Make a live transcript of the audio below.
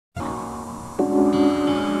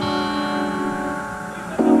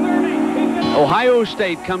Ohio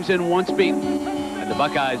State comes in once beaten, and the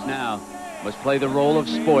Buckeyes now must play the role of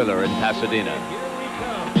spoiler in Pasadena.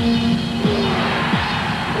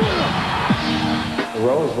 The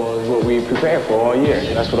Rose Bowl is what we prepared for all year.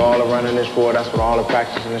 That's what all the running is for. That's what all the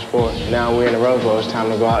practicing is for. Now we're in the Rose Bowl. It's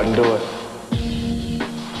time to go out and do it.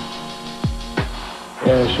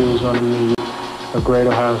 LSU is going to meet a great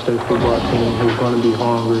Ohio State football team who's going to be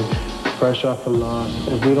hungry, fresh off a loss.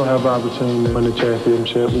 If we don't have an opportunity to win the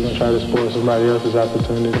championship, we're going to try to spoil somebody else's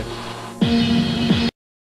opportunity.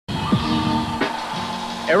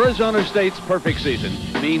 Arizona State's perfect season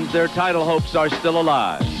means their title hopes are still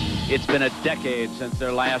alive. It's been a decade since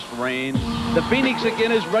their last reign. The Phoenix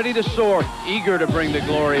again is ready to soar, eager to bring the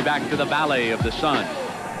glory back to the Valley of the Sun.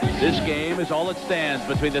 This game is all that stands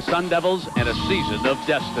between the Sun Devils and a season of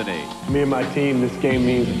destiny. Me and my team, this game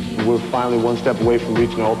means we're finally one step away from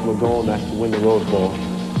reaching the ultimate goal, and that's to win the Rose Bowl.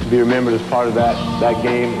 To be remembered as part of that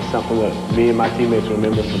game is something that me and my teammates will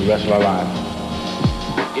remember for the rest of our lives.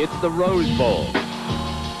 It's the Rose Bowl,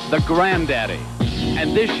 the granddaddy,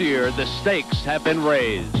 and this year the stakes have been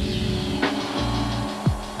raised.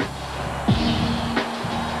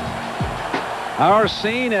 Our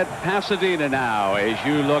scene at Pasadena now as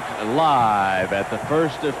you look live at the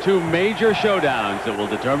first of two major showdowns that will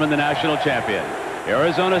determine the national champion.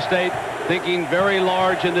 Arizona State thinking very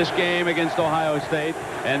large in this game against Ohio State.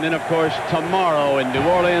 And then, of course, tomorrow in New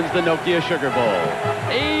Orleans, the Nokia Sugar Bowl.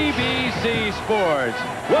 ABC Sports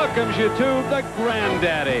welcomes you to the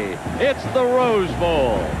granddaddy. It's the Rose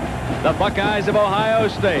Bowl. The Buckeyes of Ohio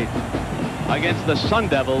State against the Sun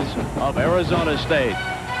Devils of Arizona State.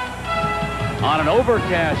 On an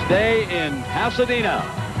overcast day in Pasadena.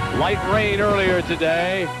 Light rain earlier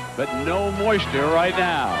today, but no moisture right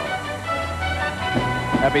now.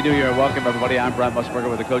 Happy New Year and welcome everybody. I'm Brent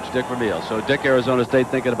Musburger with the coach Dick Vermeil. So Dick, Arizona State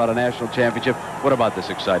thinking about a national championship. What about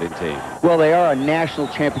this exciting team? Well, they are a national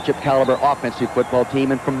championship caliber offensive football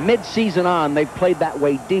team, and from mid-season on, they've played that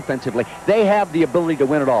way defensively. They have the ability to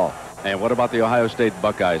win it all. And what about the Ohio State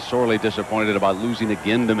Buckeyes? Sorely disappointed about losing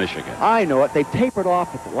again to Michigan. I know it. They've tapered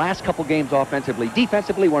off at the last couple games offensively.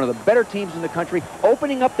 Defensively, one of the better teams in the country.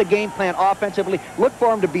 Opening up the game plan offensively. Look for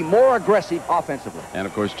them to be more aggressive offensively. And,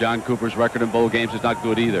 of course, John Cooper's record in bowl games is not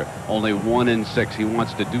good either. Only 1-6. He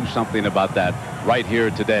wants to do something about that right here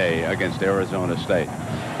today against Arizona State.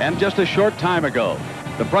 And just a short time ago,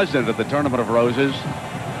 the president of the Tournament of Roses,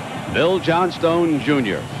 Bill Johnstone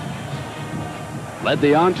Jr., led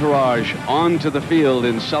the entourage onto the field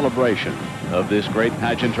in celebration of this great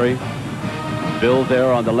pageantry. Bill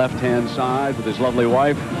there on the left-hand side with his lovely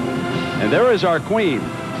wife. And there is our queen,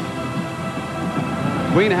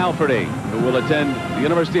 Queen Halfording, who will attend the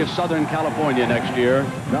University of Southern California next year.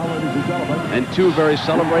 And two very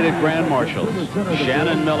celebrated Grand Marshals,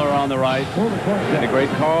 Shannon Miller on the right and the great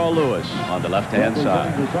Carl Lewis on the left-hand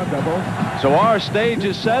side. So our stage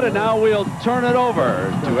is set, and now we'll turn it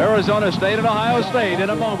over to Arizona State and Ohio State in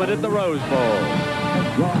a moment at the Rose Bowl.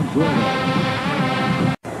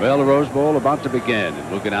 Well, the Rose Bowl about to begin.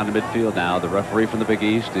 And looking down the midfield now, the referee from the Big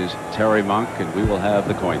East is Terry Monk, and we will have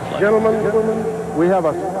the coin flip. Gentlemen, we have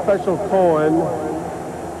a special coin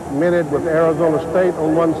minted with Arizona State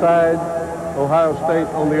on one side, Ohio State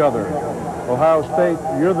on the other. Ohio State,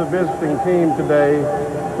 you're the visiting team today,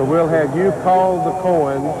 so we'll have you call the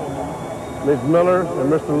coin. Ms. Miller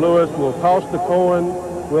and Mr. Lewis will toss the coin.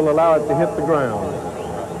 We'll allow it to hit the ground.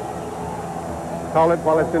 Call it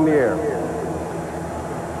while it's in the air.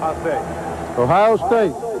 Ohio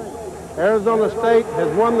State. Arizona State has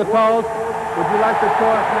won the toss. Would you like the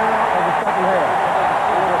choice now or the second half?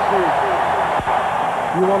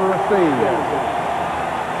 You want to receive.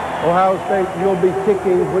 Ohio State, you'll be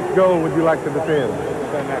kicking. Which goal would you like to defend?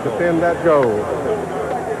 Defend that goal.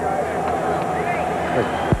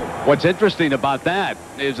 What's interesting about that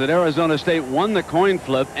is that Arizona State won the coin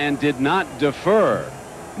flip and did not defer.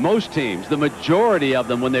 Most teams, the majority of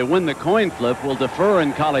them, when they win the coin flip, will defer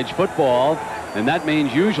in college football, and that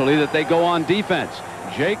means usually that they go on defense.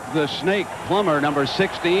 Jake the Snake Plummer, number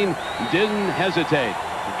 16, didn't hesitate.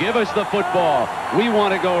 Give us the football. We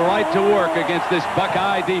want to go right to work against this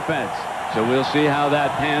Buckeye defense. So we'll see how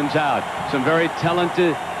that pans out. Some very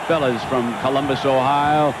talented fellas from Columbus,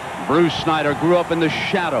 Ohio. Bruce Snyder grew up in the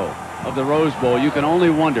shadow of the Rose Bowl. You can only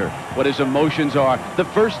wonder what his emotions are. The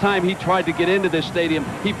first time he tried to get into this stadium,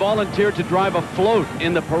 he volunteered to drive a float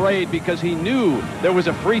in the parade because he knew there was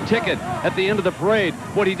a free ticket at the end of the parade.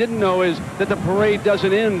 What he didn't know is that the parade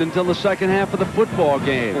doesn't end until the second half of the football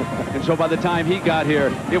game. And so by the time he got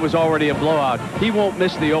here, it was already a blowout. He won't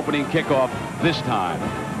miss the opening kickoff this time.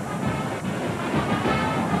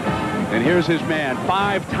 And here's his man.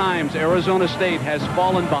 5 times Arizona State has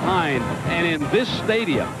fallen behind And in this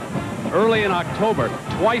stadium, early in October,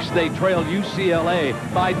 twice they trailed UCLA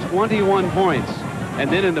by 21 points. And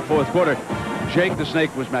then in the fourth quarter, Jake the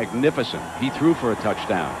Snake was magnificent. He threw for a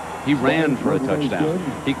touchdown. He ran for a touchdown.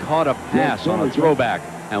 He caught a pass on a throwback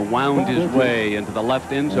and wound his way into the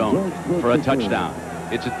left end zone for a touchdown.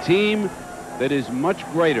 It's a team that is much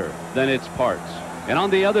greater than its parts. And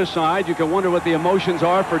on the other side, you can wonder what the emotions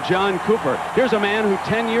are for John Cooper. Here's a man who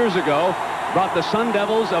 10 years ago brought the Sun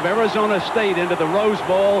Devils of Arizona State into the Rose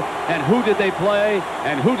Bowl. And who did they play?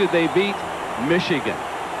 And who did they beat? Michigan.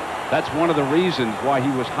 That's one of the reasons why he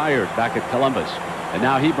was hired back at Columbus. And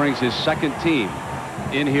now he brings his second team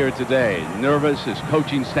in here today. Nervous. His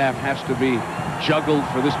coaching staff has to be juggled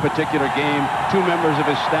for this particular game. Two members of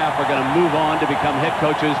his staff are going to move on to become head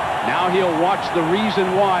coaches. Now he'll watch the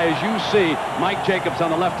reason why. As you see, Mike Jacobs on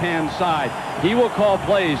the left-hand side. He will call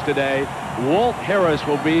plays today. Walt Harris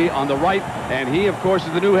will be on the right, and he, of course,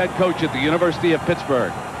 is the new head coach at the University of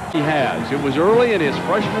Pittsburgh. He has. It was early in his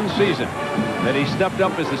freshman season that he stepped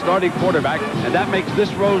up as the starting quarterback, and that makes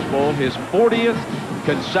this Rose Bowl his 40th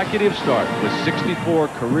consecutive start with 64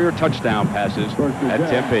 career touchdown passes at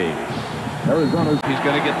Tempe. He's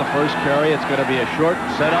going to get the first carry. It's going to be a short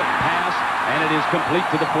setup pass, and it is complete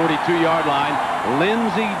to the 42-yard line.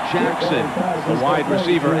 Lindsey Jackson, the wide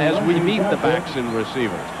receiver, as we meet the backs and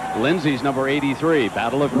receivers. Lindsey's number 83.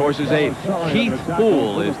 Battle, of course, is 8. Keith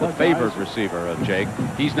Poole is the favorite receiver of Jake.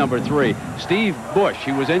 He's number 3. Steve Bush,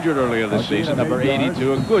 he was injured earlier this season, number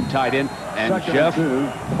 82, a good tight end. And Jeff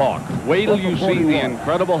Hawk. Wait till you see the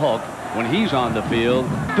Incredible Hulk when he's on the field.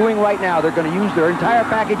 Doing right now, they're going to use their entire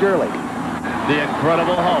package early. The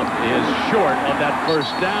Incredible Hulk is short of that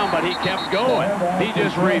first down, but he kept going. He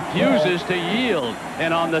just refuses to yield.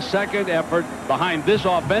 And on the second effort behind this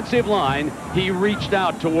offensive line, he reached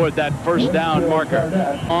out toward that first down marker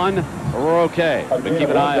on Roque. But keep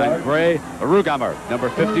an eye on Gray Rugamer, number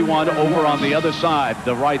 51, over on the other side,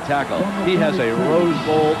 the right tackle. He has a Rose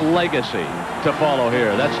Bowl legacy to follow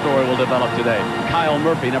here. That story will develop today. Kyle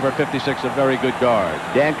Murphy, number 56, a very good guard.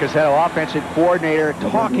 Dan Cassetto, offensive coordinator,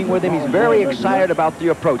 talking with him. He's very excited about the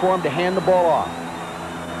approach for him to hand the ball off.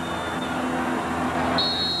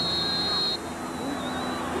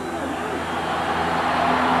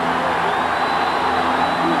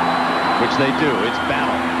 Which they do. It's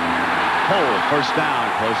battle. Cole, first down,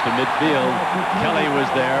 close to midfield. Kelly was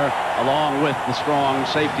there, along with the strong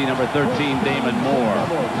safety, number 13, Damon Moore.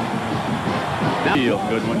 Now,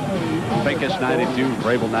 good one. Pincus, 92,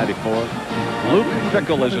 Vrabel, 94. Luke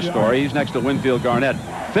Fickle is a story. He's next to Winfield Garnett.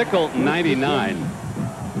 Fickle, 99,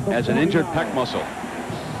 has an injured pec muscle.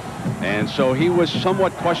 And so he was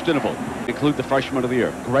somewhat questionable. Include the freshman of the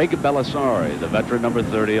year. Greg Belisari, the veteran, number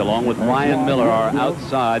 30, along with Ryan Miller, are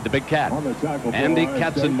outside. The big cat. Andy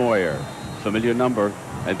Katzenmoyer, familiar number.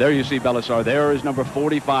 And there you see Belisari. There is number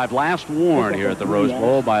 45, last worn here at the Rose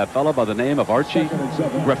Bowl by a fellow by the name of Archie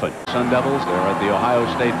Griffin. Sun Devils, they're at the Ohio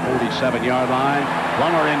State 47-yard line.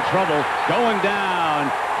 Plummer in trouble, going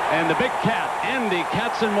down. And the big cat, Andy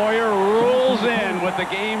Katzenmoyer, rolls in with the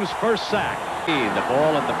game's first sack. The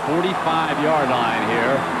ball at the 45-yard line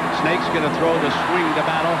here. Snake's going to throw the swing to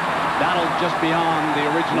Battle. Battle just beyond the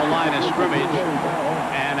original line of scrimmage.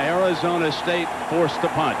 And Arizona State forced to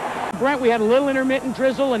punt. Brent, we had a little intermittent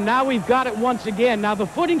drizzle, and now we've got it once again. Now, the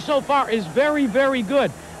footing so far is very, very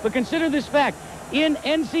good. But consider this fact. In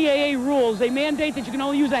NCAA rules, they mandate that you can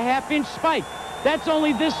only use a half-inch spike. That's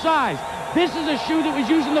only this size. This is a shoe that was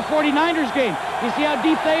used in the 49ers game. You see how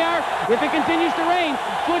deep they are? If it continues to rain,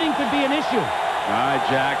 footing could be an issue. All right,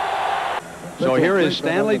 Jack. So here is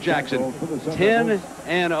Stanley Jackson,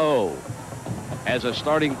 10-0 as a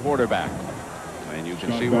starting quarterback. And you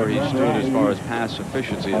can see where he stood as far as pass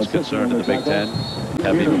efficiency is concerned in the Big Ten.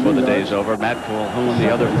 Heavy before the day's over. Matt Calhoun, the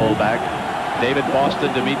other fullback. David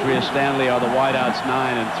Boston, Demetrius Stanley are the wideouts,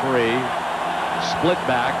 9 and 3. Split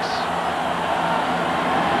backs.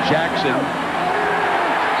 Jackson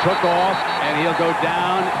took off, and he'll go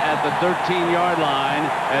down at the 13-yard line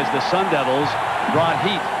as the Sun Devils brought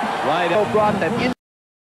heat right up. Brought them in.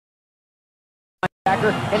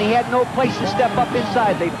 And he had no place to step up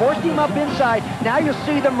inside. They forced him up inside. Now you'll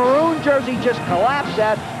see the maroon jersey just collapse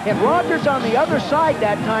that. And Rogers on the other side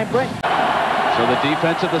that time, Brent. So the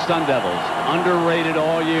defense of the Sun Devils, underrated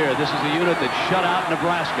all year. This is a unit that shut out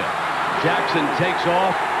Nebraska. Jackson takes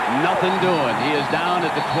off, nothing doing. He is down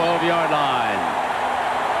at the 12-yard line.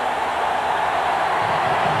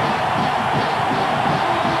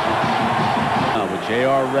 With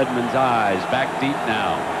J.R. Redmond's eyes back deep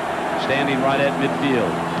now. Standing right at midfield.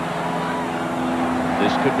 This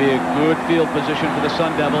could be a good field position for the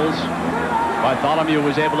Sun Devils. Bartholomew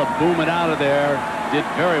was able to boom it out of there. did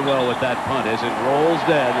very well with that punt as it rolls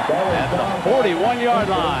dead at the 41-yard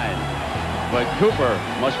line. But Cooper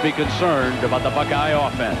must be concerned about the Buckeye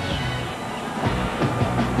offense.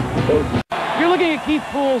 You're looking at Keith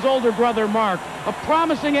Poole's older brother, Mark, a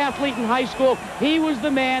promising athlete in high school. He was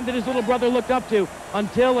the man that his little brother looked up to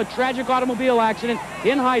until a tragic automobile accident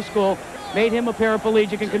in high school made him a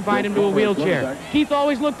paraplegic and confined him to a wheelchair. Keith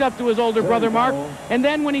always looked up to his older brother, Mark, and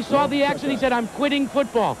then when he saw the accident, he said, I'm quitting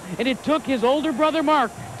football. And it took his older brother, Mark,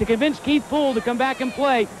 to convince Keith Poole to come back and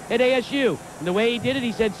play at ASU. And the way he did it,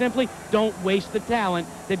 he said simply, don't waste the talent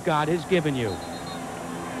that God has given you.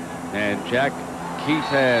 And Jack, Keith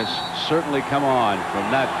has certainly come on from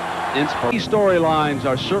that inspiration. These storylines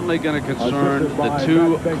are certainly going to concern the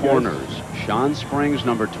two corners. Sean Springs,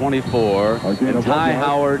 number 24, and Ty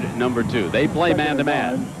Howard, number 2. They play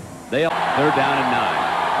man-to-man. They're down and 9.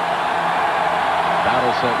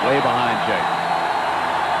 Battle set way behind Jake.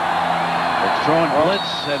 It's throwing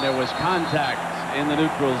blitz, and there was contact in the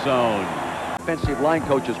neutral zone. Offensive line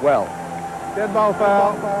coach as well. Dead ball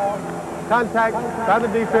foul. Contact by the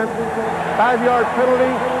defense. 5-yard penalty.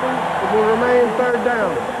 It will remain 3rd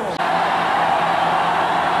down.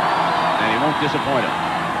 And he won't disappoint him.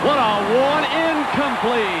 One-on-one,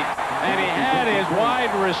 incomplete. And he had his wide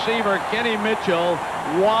receiver, Kenny Mitchell,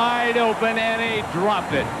 wide open, and he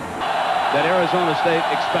dropped it. That Arizona State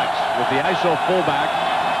expects with the ISO fullback.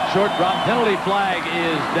 Short drop, penalty flag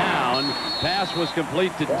is down. Pass was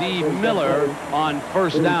complete to D. Miller on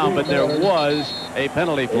 1st down, but there was a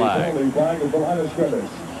penalty flag.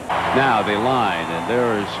 Now the line, and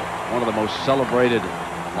there's one of the most celebrated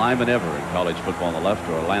linemen ever in college football on the left,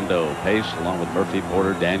 Orlando Pace, along with Murphy,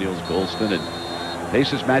 Porter, Daniels, Golston, and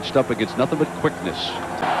Pace is matched up against nothing but quickness.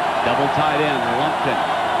 Double tight end, Lumpkin.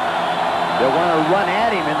 They'll want to run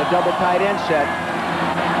at him in the double tight end set.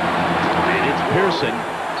 And it's Pearson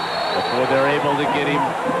before they're able to get him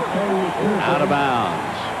out of bounds.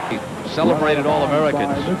 He celebrated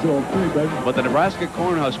All-Americans, but the Nebraska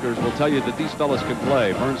Cornhuskers will tell you that these fellas can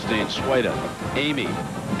play. Bernstein, Sueda, Amy,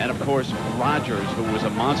 and of course Rogers, who was a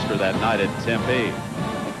monster that night at Tempe.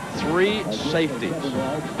 3 safeties.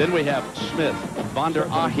 Then we have Smith, Von der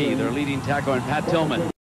Ahi, their leading tackler, and Pat Tillman,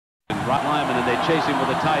 and Rott Lyman, and they chase him with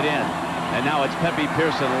a tight end. And now it's Pepe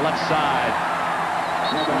Pearson, left side.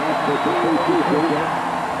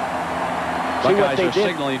 Buckeyes are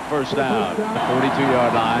signaling 1st down.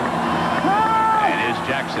 42-yard line. And here's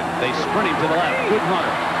Jackson. They sprint him to the left. Good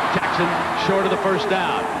runner. Jackson short of the 1st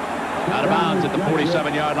down. Out of bounds at the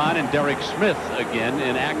 47-yard line, and Derek Smith again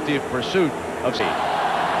in active pursuit of seed.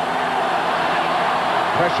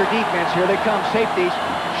 Pressure defense. Here they come. Safeties.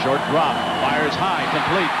 Short drop. Fires high.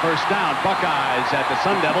 Complete. 1st down. Buckeyes at the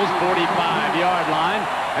Sun Devils' 45-yard line.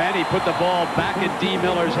 And he put the ball back in D.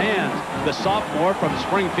 Miller's hands. The sophomore from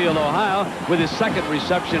Springfield, Ohio, with his 2nd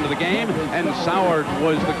reception of the game. And Soward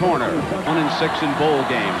was the corner. 1 and 6 in bowl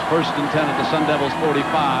games. 1st and 10 at the Sun Devils'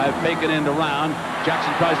 45. Fake it end around.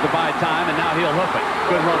 Jackson tries to buy time, and now he'll hoof it.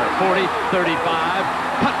 Good runner. 40, 35.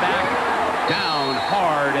 Cut back. Down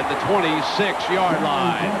hard at the 26-yard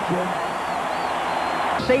line.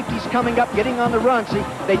 Safeties coming up, getting on the run. See,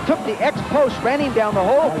 they took the X-post, ran him down the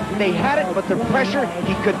hole. They had it, but the pressure,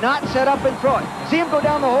 he could not set up and throw it. See him go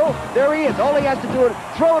down the hole? There he is. All he has to do is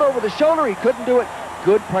throw it over the shoulder. He couldn't do it.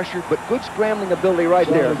 Good pressure, but good scrambling ability right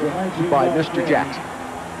there by Mr. Jackson.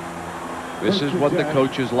 This is what the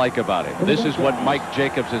coaches like about it. This is what Mike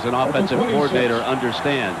Jacobs, as an offensive coordinator,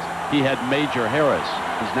 understands. He had Major Harris.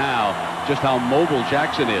 Now, just how mobile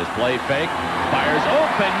Jackson is. Play fake. Fires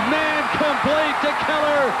open. Man, complete to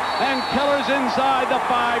Keller. And Keller's inside the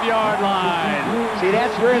 5-yard line. See,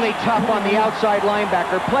 that's really tough on the outside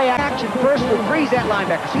linebacker. Play action first will freeze that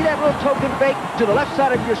linebacker. See that little token fake to the left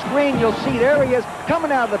side of your screen? You'll see there he is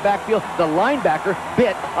coming out of the backfield. The linebacker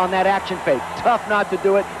bit on that action fake. Tough not to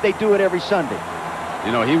do it. They do it every Sunday.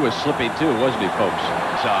 You know, he was slipping too, wasn't he, folks?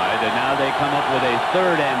 Side, and now they come up with a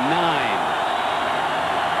 3rd and 9.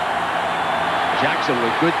 Jackson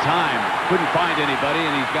with good time. Couldn't find anybody,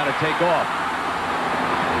 and he's got to take off.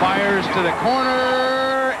 Fires to the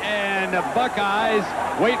corner, and the Buckeyes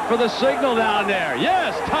wait for the signal down there.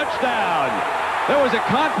 Yes, touchdown. There was a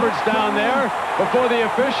conference down there before the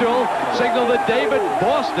official signaled that David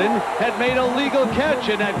Boston had made a legal catch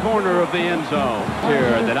in that corner of the end zone. Here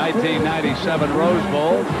at the 1997 Rose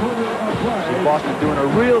Bowl. Boston doing a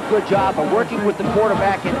real good job of working with the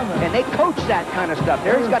quarterback, and they coach that kind of stuff.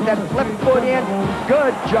 There he's got that left foot in.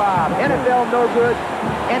 Good job. NFL no good.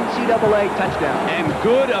 NCAA touchdown. And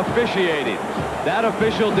good officiating. That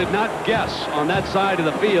official did not guess on that side of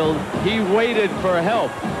the field. He waited for help.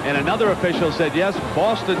 And another official said, yes,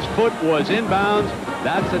 Boston's foot was inbounds.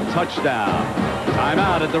 That's a touchdown.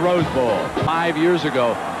 Timeout at the Rose Bowl. 5 years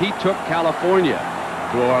ago, he took California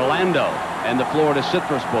to Orlando and the Florida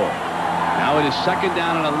Citrus Bowl. Now it is 2nd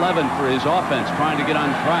down and 11 for his offense, trying to get on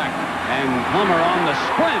track. And Plummer on the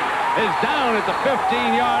sprint is down at the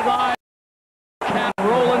 15-yard line. And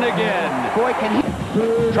rolling again. Boy, can he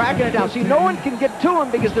tracking it down. See, no one can get to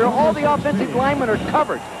him because all the offensive linemen are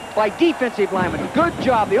covered by defensive linemen. Good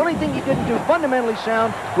job. The only thing he didn't do fundamentally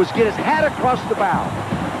sound was get his hat across the bow.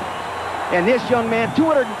 And this young man,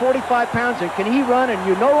 245 pounds, and can he run? And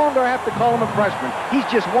you no longer have to call him a freshman. He's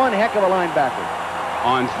just one heck of a linebacker.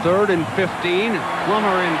 On 3rd and 15,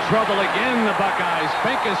 Plummer in trouble again, the Buckeyes.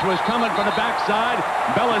 Pincus was coming from the backside.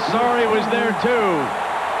 Belisari was there too.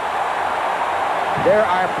 They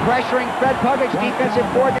are pressuring Fred Puggock's defensive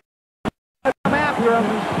coordinator to come after him.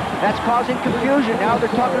 That's causing confusion. Now they're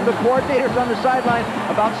talking to the coordinators on the sideline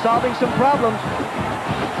about solving some problems.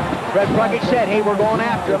 Fred Puggock said, hey, we're going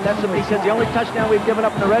after him. That's what he says. The only touchdown we've given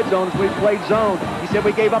up in the red zone is we've played zone. He said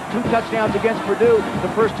we gave up 2 touchdowns against Purdue.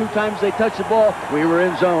 The first 2 times they touched the ball, we were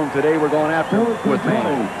in zone. Today we're going after him with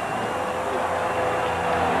man.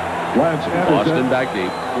 Boston back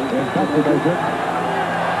deep.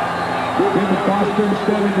 Boston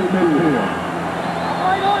standing in midfield.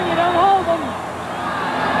 Right on, you don't hold them.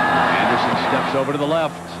 Anderson steps over to the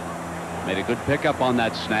left. Made a good pickup on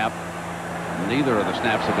that snap. Neither of the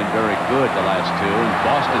snaps have been very good the last 2. And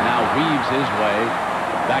Boston now weaves his way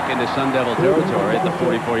back into Sun Devil territory at the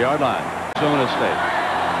 44-yard line. Arizona State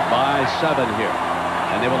by 7 here.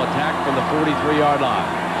 And they will attack from the 43-yard line.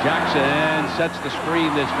 Jackson sets the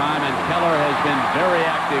screen this time, and Keller has been very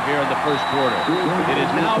active here in the first quarter. It is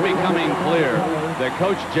now becoming clear that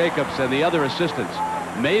Coach Jacobs and the other assistants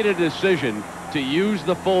made a decision to use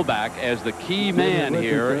the fullback as the key man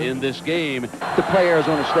here in this game. To play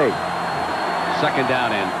Arizona State. 2nd down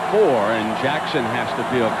and 4, and Jackson has to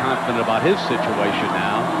feel confident about his situation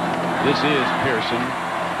now. This is Pearson,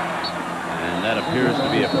 and that appears to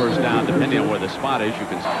be a first down, depending on where the spot is. You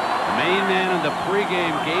can see the main man in the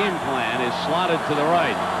pregame game plan is slotted to the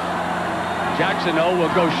right. Jackson, will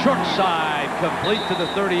go short side, complete to the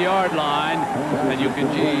 30-yard line, and you can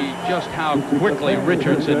see just how quickly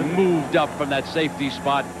Richardson moved up from that safety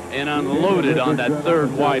spot and unloaded on that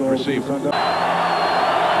 3rd wide receiver.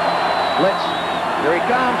 Blitz. Here he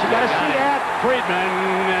comes. You got to see that. Friedman,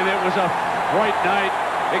 and it was a bright night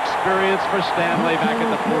experience for Stanley back at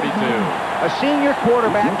the 42. A senior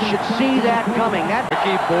quarterback should see that coming.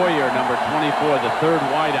 Ricky Boyer, number 24, the 3rd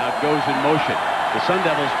wideout, goes in motion. The Sun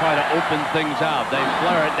Devils try to open things out. They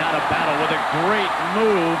flare it down to Battle with a great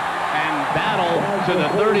move, and Battle to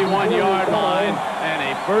the 31-yard line, and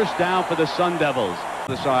a first down for the Sun Devils.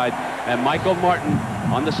 The side, and Michael Martin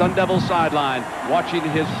on the Sun Devils sideline watching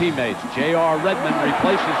his teammates. J.R. Redmond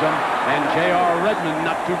replaces him, and J.R. Redmond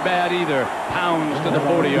not too bad either. Pounds to the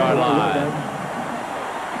 40-yard line.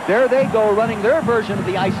 There they go, running their version of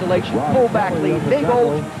the isolation fullback lead. Big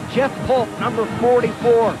old Jeff Polk, number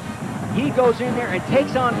 44. He goes in there and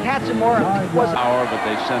takes on Katzenmoor. Power, but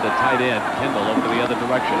they send a tight end, Kendall, over the other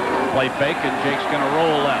direction. Play fake, and Jake's going to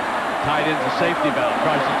roll left. Tight end's a safety valve.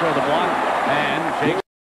 Tries to throw the block, and Jake's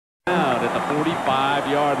out at the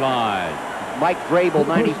 45-yard line. Mike Vrabel,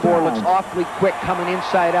 94, looks awfully quick coming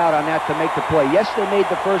inside out on that to make the play. Yes, they made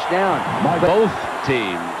the first down. Both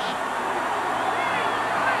teams.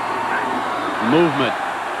 Movement.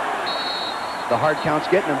 The hard count's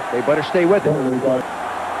getting them. They better stay with it.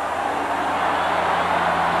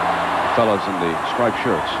 Fellas in the striped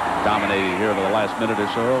shirts dominating here for the last minute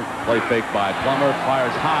or so. Play fake by Plummer.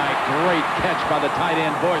 Fires high. Great catch by the tight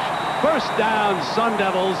end Bush. First down, Sun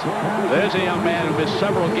Devils. There's a young man who missed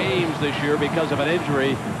several games this year because of an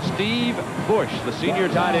injury. Steve Bush, the senior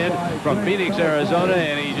tight end from Phoenix, Arizona,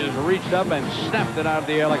 and he just reached up and snapped it out of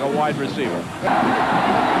the air like a wide receiver.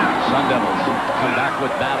 Sun Devils come back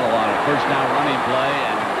with Battle on a first down running play,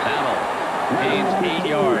 and Battle gains 8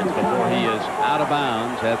 yards before he is out of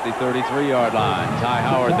bounds at the 33-yard line. Ty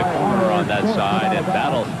Howard, the corner on that side, and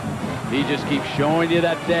Battle, he just keeps showing you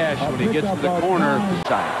that dash when he gets to the corner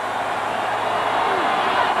side.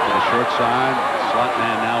 Short side, slot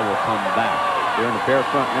man now will come back. They're in the pair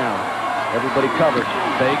front now. Everybody covered.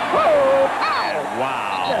 Fake.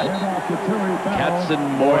 Wow.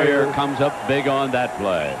 Katzenmoor comes up big on that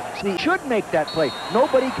play. He should make that play.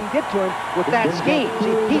 Nobody can get to him with that scheme.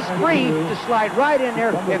 See, he's free to slide right in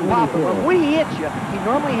there and pop him. But when he hits you, he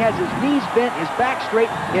normally has his knees bent, his back straight,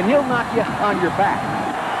 and he'll knock you on your back.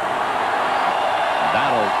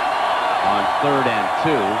 Battle on 3rd and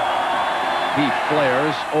 2. He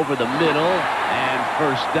flares over the middle, and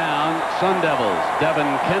first down, Sun Devils.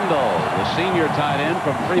 Devin Kendall, the senior tight end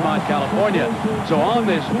from Fremont, California. So on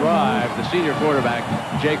this drive, the senior quarterback,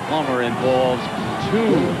 Jake Plummer, involves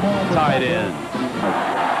 2 tight ends.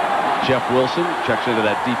 Jeff Wilson checks into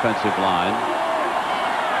that defensive line.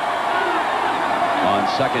 On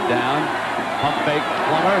second down, pump fake,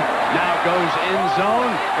 Plummer now goes in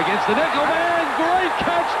zone against the nickel man. Great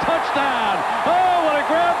catch, touchdown. Oh, what a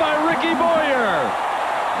grab by Ricky Boyer.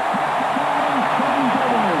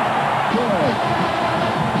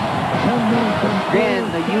 Again,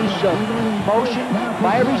 the use of motion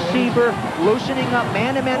by a receiver, loosening up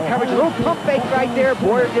man-to-man coverage. A little pump fake right there.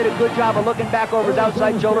 Boyer did a good job of looking back over his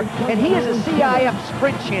outside shoulder. And he is a CIF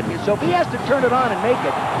sprint champion, so if he has to turn it on and make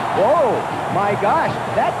it, whoa, my gosh,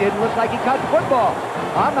 that didn't look like he caught the football.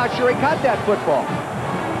 I'm not sure he caught that football.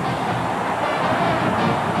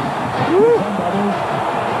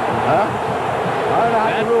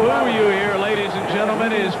 That boo you hear, ladies and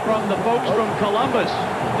gentlemen, is from the folks from Columbus.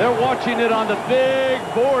 They're watching it on the big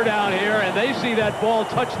board down here, and they see that ball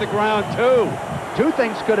touch the ground, too. 2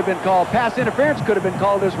 things could have been called. Pass interference could have been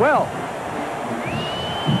called as well.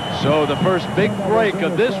 So the first big break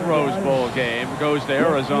of this Rose Bowl game goes to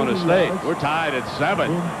Arizona State. We're tied at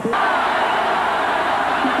 7.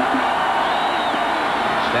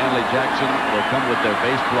 Stanley Jackson will come with their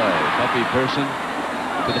base play. Buffy Pearson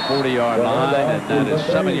to the 40-yard line, and that is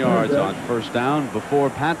 7 yards on first down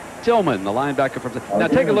before Pat Tillman, the linebacker from... Now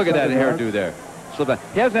take a look at that hairdo there. So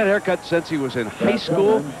he hasn't had a haircut since he was in high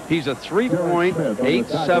school. He's a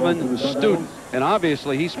 3.87 student, and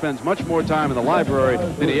obviously he spends much more time in the library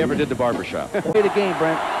than he ever did the barbershop. Play the game,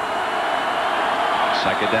 Brent.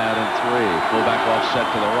 Second down and 3. Fullback offset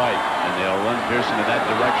to the right, and they'll run Pearson in that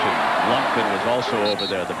direction. Lumpkin was also over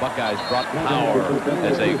there. The Buckeyes brought power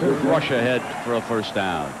as they rush ahead for a first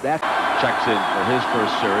down. Checks in for his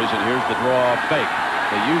first series, and here's the draw fake.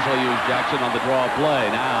 They usually use Jackson on the draw play.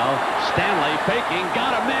 Now, Stanley faking,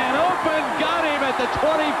 got a man open, got him at the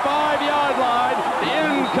 25-yard line.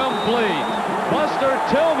 Incomplete. Buster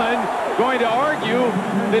Tillman going to argue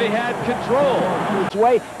that he had control. This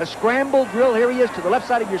way, a scramble drill. Here he is to the left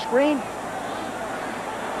side of your screen.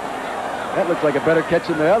 That looks like a better catch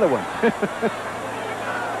than the other one.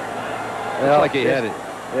 Looks like he had it.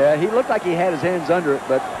 Yeah, he looked like he had his hands under it,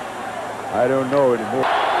 but I don't know anymore.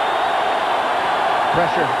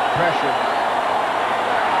 Pressure, pressure.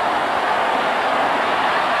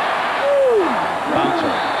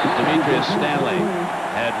 Bouncer. Demetrius Stanley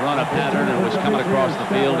had run a pattern and was coming across the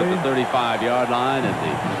field at the 35-yard line, and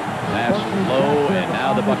the pass was low, and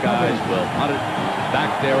now the Buckeyes will punt it back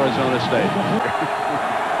to Arizona State.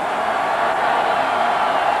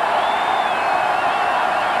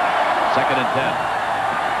 Second and 10.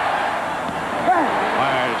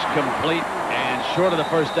 Fires complete and short of the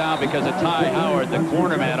first down because of Ty Howard, the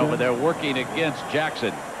cornerman over there, working against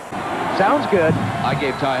Jackson. Sounds good. I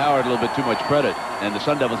gave Ty Howard a little bit too much credit, and the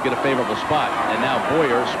Sun Devils get a favorable spot. And now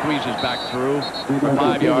Boyer squeezes back through for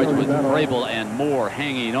 5 yards with Vrabel and Moore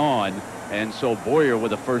hanging on. And so Boyer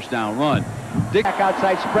with a first down run. Back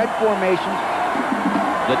outside spread formation.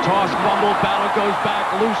 The toss, fumble, battle goes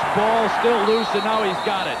back, loose ball, still loose, and now he's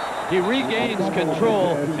got it. He regains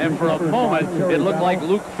control, and for a moment, it looked like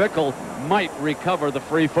Luke Fickell might recover the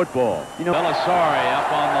free football. You know, Belisari up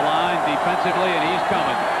on the line defensively, and he's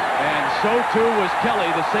coming. And so too was Kelly,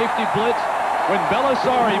 the safety blitz. When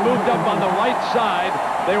Belisari moved up on the right side,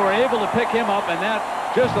 they were able to pick him up, and that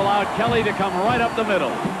just allowed Kelly to come right up the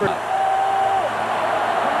middle.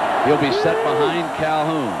 He'll be set behind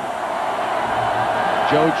Calhoun.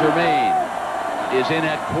 Joe Germain is in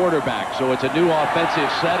at quarterback, so it's a new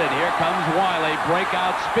offensive set, and here comes Wiley,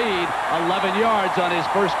 breakout speed, 11 yards on his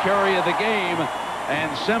first carry of the game,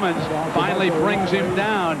 and Simmons finally brings him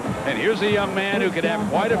down, and here's a young man who could have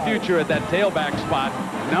quite a future at that tailback spot,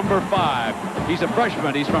 number 5. He's a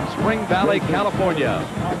freshman. He's from Spring Valley, California.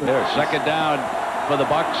 There's second down for the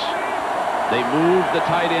Bucks. They move the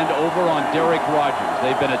tight end over on Derek Rogers.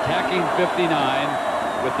 They've been attacking 59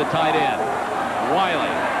 with the tight end.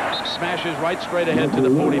 Wiley smashes right straight ahead to the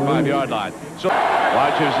 45-yard line. So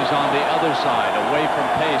Rogers is on the other side, away from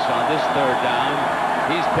pace on this third down.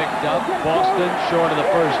 He's picked up. Boston short of the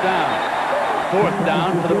first down. Fourth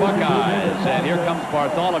down for the Buckeyes. And here comes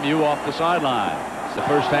Bartholomew off the sideline. It's the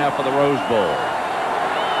first half of the Rose Bowl.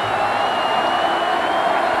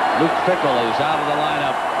 Luke Fickell is out of the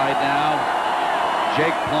lineup right now.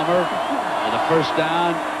 Jake Plummer on the first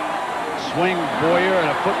down. Swing Boyer and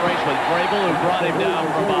a foot race with Vrabel, who brought him down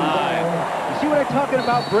from behind. You see what I'm talking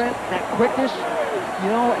about, Brent? That quickness?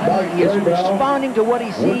 You know, he is responding to what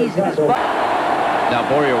he sees in his butt. Now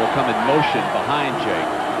Boyer will come in motion behind Jake.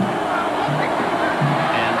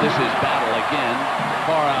 And this is Battle again.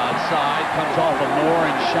 Far outside, comes off of Moore,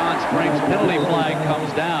 and Sean Springs' penalty flag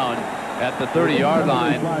comes down at the 30-yard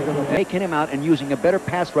line. Making him out and using a better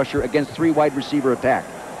pass rusher against 3 wide receiver attack.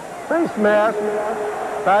 Face mask,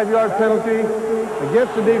 5-yard penalty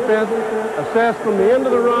against the defense, assessed from the end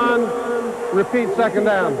of the run, repeat second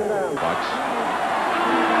down. Bucks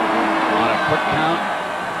on a quick count.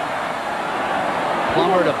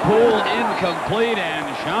 Plummer to Poole, incomplete, and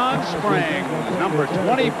Sean Springs, number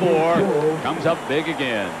 24, comes up big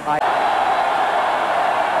again.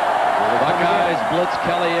 Buckeyes blitz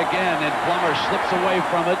Kelly again, and Plummer slips away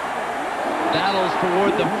from it. Battles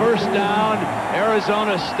toward the first down,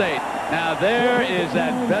 Arizona State. Now there is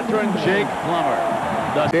that veteran Jake Plummer.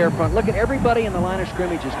 The Bear front. Look at everybody in the line of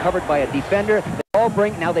scrimmage is covered by a defender. They all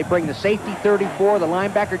bring, now they bring the safety 34, the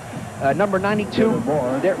linebacker number 92.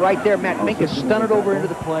 They're right there. Matt Fink is stunted over into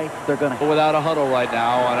the play. They're going to. Without a huddle right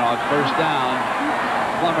now, and on first down,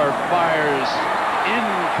 Plummer fires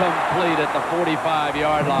incomplete at the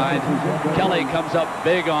 45-yard line. Kelly comes up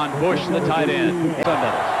big on Bush, the tight end.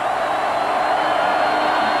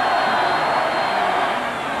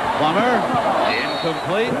 Plummer,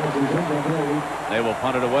 incomplete. They will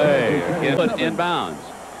punt it away. Inbounds.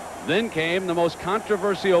 Then came the most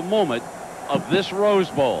controversial moment of this Rose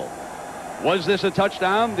Bowl. Was this a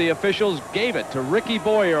touchdown? The officials gave it to Ricky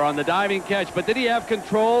Boyer on the diving catch, but did he have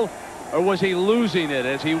control, or was he losing it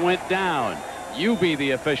as he went down? You be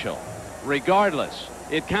the official. Regardless,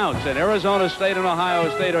 it counts, and Arizona State and Ohio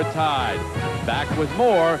State are tied. Back with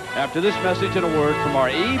more after this message and a word from our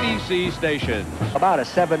ABC station. About a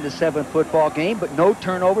 7-7 football game, but no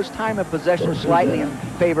turnovers. Time of possession slightly in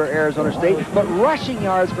favor of Arizona State, but rushing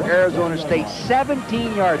yards for Arizona State,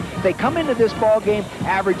 17 yards. They come into this ball game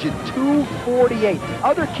averaging 248.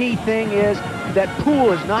 Other key thing is that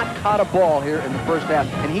Poole has not caught a ball here in the first half,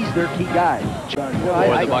 and he's their key guy. For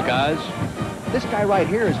the Buckeyes. This guy right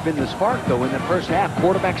here has been the spark, though, in the first half.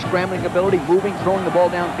 Quarterback scrambling ability, moving, throwing the ball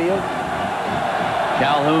downfield.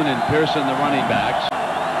 Calhoun and Pearson, the running backs.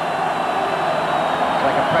 It's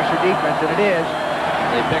like a pressure defense, and it is.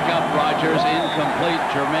 They pick up Rogers, incomplete.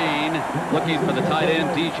 Jermaine looking for the tight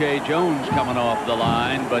end, DJ Jones, coming off the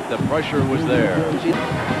line, but the pressure was there.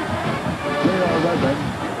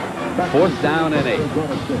 4th down and 8.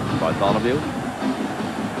 Bartholomew.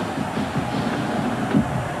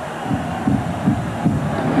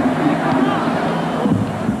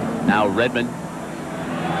 Now Redmond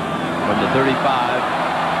from the 35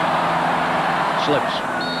 slips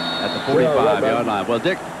at the 45-yard line. Well,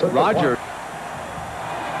 Dick, Roger,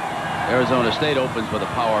 Arizona State opens with a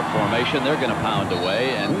power formation. They're going to pound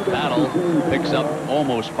away, and Battle picks up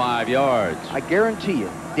almost 5 yards. I guarantee you,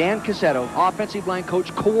 Dan Cassetto, offensive line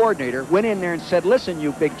coach coordinator, went in there and said, listen,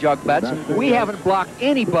 you big jug butts, we haven't blocked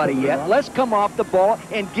anybody yet. Let's come off the ball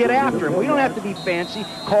and get after him. We don't have to be fancy,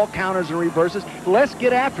 call counters and reverses. Let's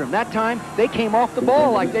get after him. That time, they came off the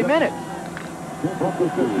ball like they meant it.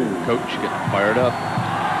 Coach getting fired up.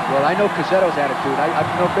 Well, I know Cassetto's attitude.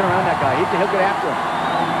 I've been around that guy. He'll get after him.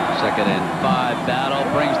 2nd and 5. Battle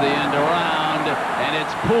brings the end around, and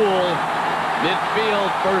it's Poole. Midfield,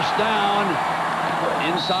 first down,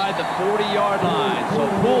 inside the 40-yard line. So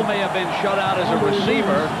Poole may have been shut out as a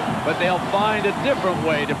receiver, but they'll find a different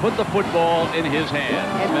way to put the football in his hand.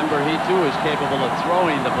 Remember, he too is capable of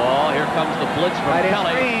throwing the ball. Here comes the blitz from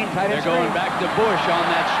Kelly. They're going back to Bush on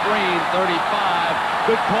that screen,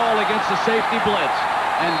 35. Good call against the safety blitz.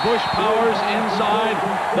 And Bush powers inside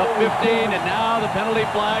the 15, and now the penalty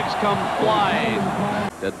flags come flying.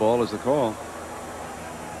 Dead ball is the call.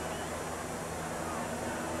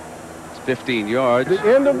 It's 15 yards. At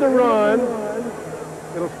the end of the run,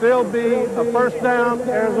 it'll still be a first down,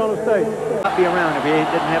 Arizona State. Not be around if he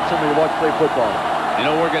didn't have somebody to watch play football. You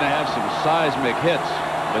know, we're going to have some seismic hits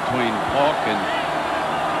between Hawk and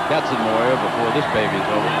Katzenmoyer before this baby's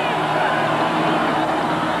over.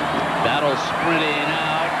 Battle sprinting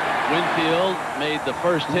out. Winfield made the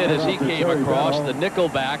first hit as he came across the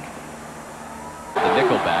nickelback.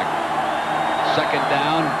 Second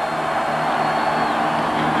down.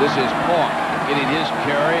 This is Hawk getting his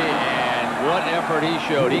carry, and what effort he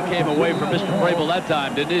showed. He came away from Mr. Vrabel that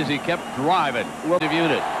time, didn't he? As he kept driving.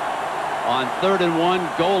 Unit. On 3rd and 1,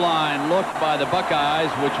 goal line look by the Buckeyes,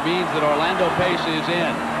 which means that Orlando Pace is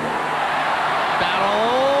in.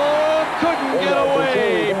 Battle couldn't get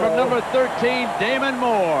away from number 13, Damon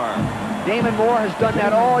Moore. Damon Moore has done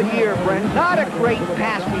that all year, Brent. Not a great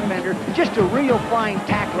pass defender, just a real fine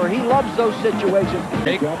tackler. He loves those situations.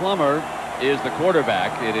 Jake Plummer is the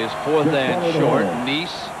quarterback. It is 4th and short.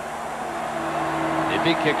 Neese. They if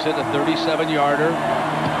he kicks it, a 37-yarder.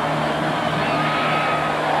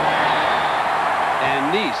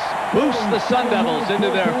 And Nice boosts the Sun Devils into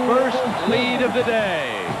their first lead of the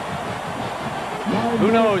day.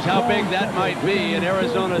 Who knows how big that might be in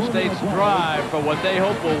Arizona State's drive for what they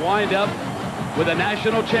hope will wind up with a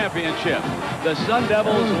national championship. The Sun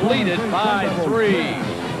Devils lead it by 3.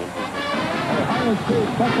 Ohio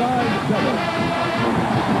State Buckeyes 7.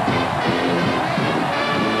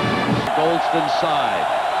 Goldston side.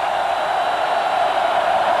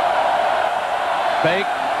 Fake.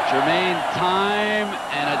 Jermaine time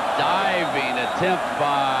and a diving attempt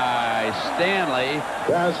by Stanley.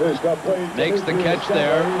 Makes the catch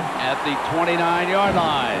there at the 29-yard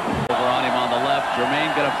line. Over on him on the left.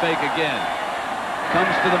 Jermaine going to fake again.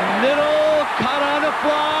 Comes to the middle. Caught on the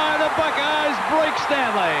fly. The Buckeyes break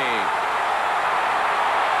Stanley.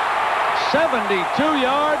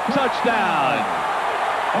 72-yard touchdown.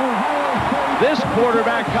 This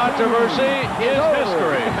quarterback controversy is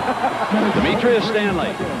history. Demetrius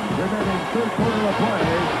Stanley.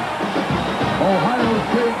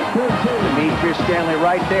 Demetrius Stanley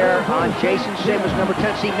right there on Jason Simmons, number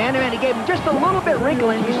 10. See, man-to-man, he gave him just a little bit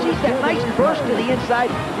wrinkle, and you see that nice burst to the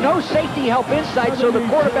inside. No safety help inside, so the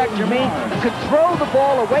quarterback, Jermaine, could throw the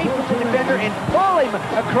ball away from the defender and pull him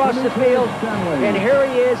across the field. And here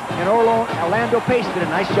he is, and Orlando Pace did a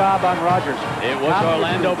nice job on Rogers. It was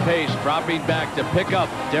Orlando Pace dropping back to pick up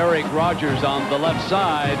Derek Rogers on the left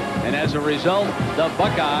side, and as a result, the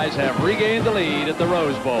Buckeyes have regained the lead at the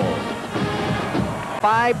Rose Bowl.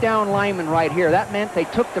 5 down linemen right here. That meant they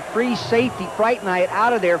took the free safety Fright Night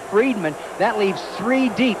out of there, Friedman. That leaves 3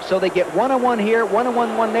 deep, so they get one-on-one here,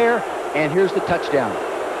 one-on-one there, and here's the touchdown.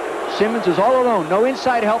 Simmons is all alone, no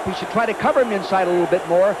inside help. He should try to cover him inside a little bit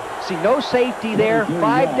more. See, no safety there.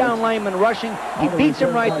 5 down linemen rushing. He beats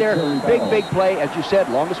him right there. Big, big play. As you said,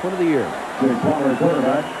 longest one of the year.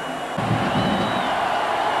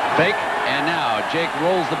 Fake. And now Jake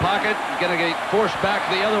rolls the pocket, going to get forced back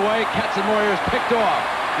the other way. Katzenmoyer is picked off,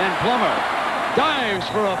 and Plummer dives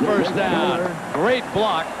for a first down. Great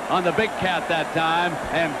block on the big cat that time,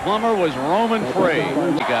 and Plummer was roaming free.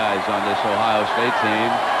 Guys on this Ohio State team.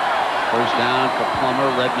 First down for Plummer.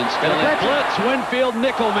 Redmond still in blitz. Winfield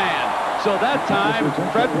nickel man. So that time,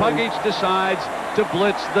 Fred Buckeyes decides to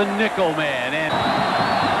blitz the nickel man. And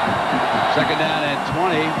second down and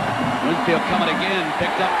 20. Winfield coming again,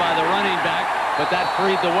 picked up by the running back, but that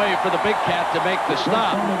freed the way for the big cat to make the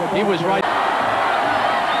stop. He was right.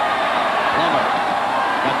 Plummer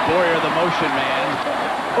got Boyer, the motion man.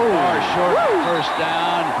 Far short first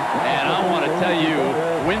down, and I want to tell you,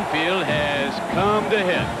 Winfield has come to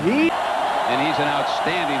hit. And he's an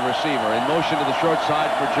outstanding receiver. In motion to the short side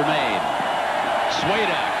for Jermaine.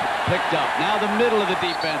 Swadak picked up. Now the middle of the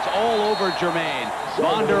defense all over Jermaine.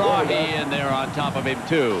 Von der Ahe in there on top of him,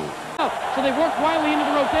 too. So they worked Wiley into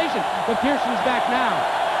the rotation, but Pearson's back now.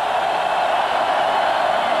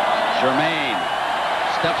 Jermaine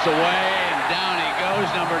steps away, and down he goes.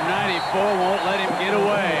 Number 94 won't let him get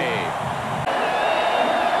away.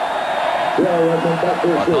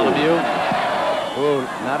 Bartholomew. Oh,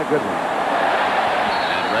 not a good one.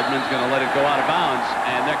 And Redmond's going to let it go out of bounds,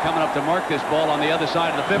 and they're coming up to mark this ball on the other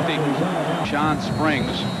side of the 50. Sean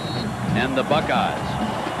Springs and the Buckeyes.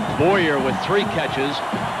 Boyer with 3 catches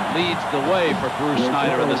leads the way for Bruce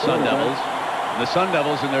Snyder and the Sun Devils. The Sun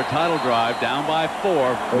Devils in their title drive down by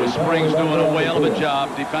 4, with Springs doing a whale of a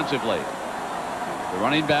job defensively. The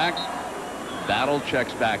running back, Battle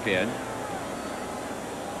checks back in.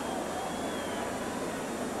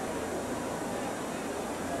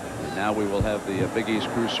 And now we will have the Big East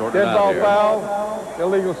crew sorted Dead out ball here. foul,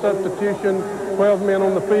 illegal substitution, 12 men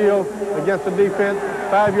on the field against the defense,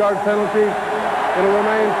 5-yard penalty. It'll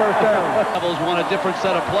remain first down. Devils want a different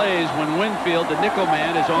set of plays when Winfield, the nickel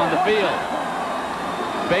man, is on the field.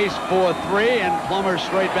 Base for 3, and Plummer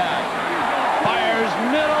straight back. Fires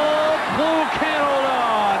middle. Blue can't hold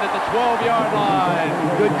on at the 12-yard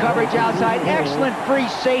line. Good coverage outside. Excellent free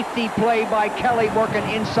safety play by Kelly, working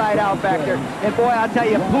inside out back there. And boy, I'll tell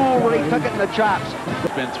you, Poole really took it in the chops.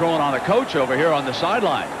 Been thrown on the coach over here on the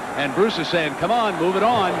sideline. And Bruce is saying, come on, move it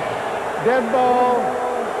on. Dead ball.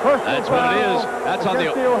 That's what it is. That's on the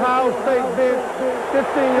Ohio State bench.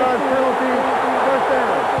 15-yard penalty. First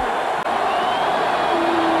down.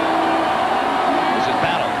 This is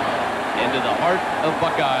Battle into the heart of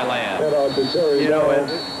Buckeye land. You know, and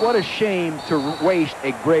what a shame to waste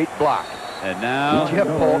a great block. And now Jeff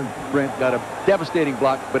Polk, Brent, got a devastating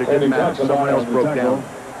block, but it didn't matter. Someone else broke down.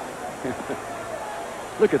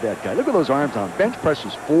 Look at that guy. Look at those arms on. Bench press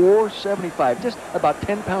is 475, just about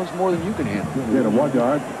 10 pounds more than you can handle. Get a 1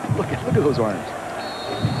 yard. Look at those arms.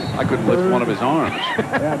 I couldn't lift one of his arms.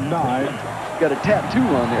 And 9. Got a tattoo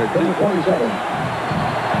on there, too. Number 27.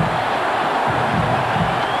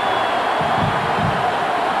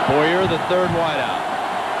 Boyer, the third wideout.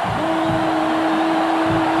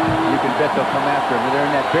 You can bet they'll come after him. They're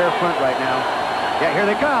in that bare front right now. Yeah, here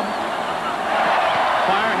they come.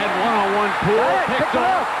 Firehead one-on-one pool. Picked it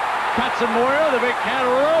up. Katzenmoyer, the big cat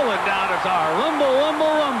rolling down to our rumble,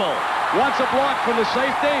 rumble, rumble. Wants a block from the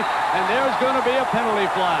safety, and there's going to be a penalty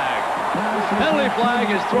flag. Penalty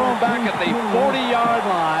flag is thrown back at the 40-yard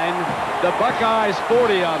line. The Buckeyes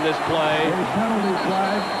 40 on this play. Penalty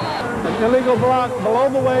flag. An illegal block below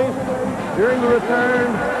the waist during the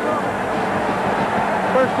return.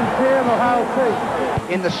 First and 10, Ohio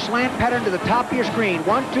State. In the slant pattern to the top of your screen.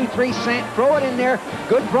 1, 2, 3, slant. Throw it in there.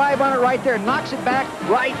 Good drive on it right there. Knocks it back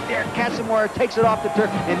right there. Katzenmoyer takes it off the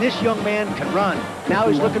turf. And this young man can run. Now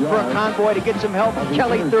he's looking for a convoy to get some help.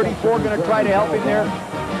 Kelly, 34, going to try to help him there.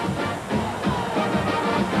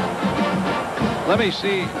 Let me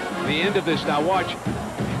see the end of this now. Watch.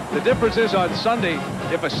 The difference is on Sunday,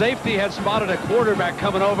 if a safety had spotted a quarterback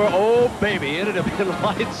coming over, oh, baby, it'd have been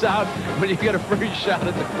lights out when you get a free shot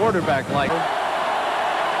at the quarterback like.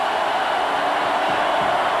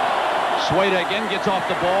 Sueda again gets off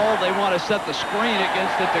the ball. They want to set the screen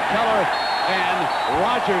against it to Keller, and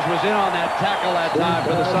Rogers was in on that tackle that time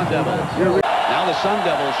for the Sun Devils. Now the Sun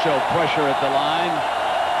Devils show pressure at the line.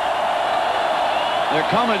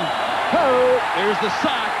 They're coming. Oh, here's the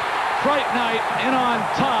sack. Fright Knight in on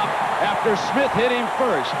top after Smith hit him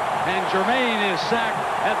first, and Jermaine is sacked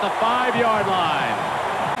at the 5-yard line.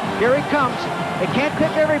 Here he comes. They can't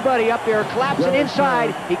pick everybody up there. Collapsing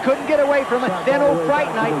inside. He couldn't get away from it. Then old Fright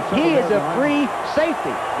Knight, he is a free safety.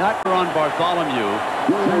 Not on Bartholomew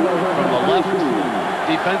from the left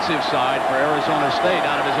defensive side for Arizona State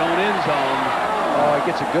out of his own end zone. Oh, he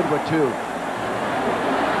gets a good one, too.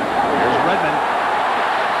 Here's Redmond.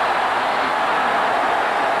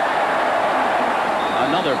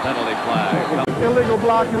 Another penalty flag. Illegal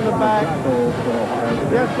block in the back.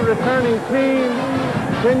 Against the returning team.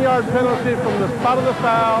 10-yard penalty from the spot of the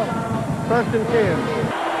foul. First and 10.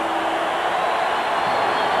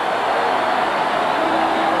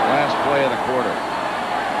 Last play of the quarter.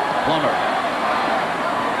 Plummer.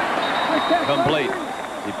 Complete.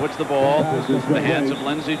 He puts the ball in the hands of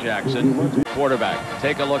Lindsey Jackson. Quarterback.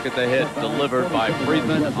 Take a look at the hit delivered by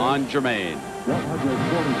Friedman on Jermaine.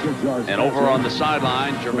 And over on the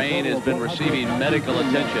sideline, Jermaine has been receiving medical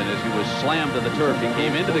attention as he was slammed to the turf. He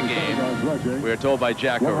came into the game, we are told by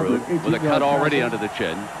Jack Carew, with a cut already under the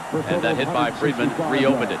chin. And that hit by Friedman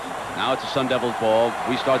reopened it. Now it's a Sun Devils ball.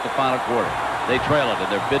 We start the final quarter. They trail it,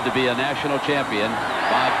 and they're bid to be a national champion.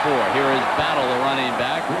 5-4. Here is Battle, the running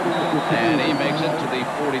back. And he makes it to the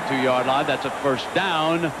 42-yard line. That's a first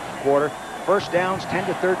down. Quarter. First downs, 10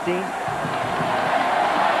 to 13.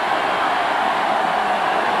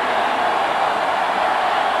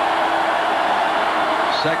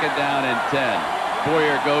 Second down and 10.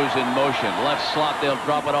 Boyer goes in motion. Left slot, they'll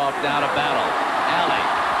drop it off down to Battle. Alley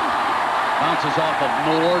bounces off of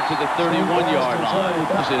Moore to the 31-yard line.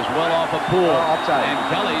 This is well off a pool. And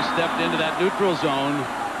Kelly stepped into that neutral zone.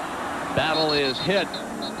 Battle is hit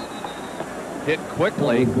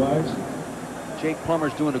quickly. Jake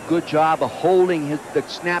Plummer's doing a good job of holding the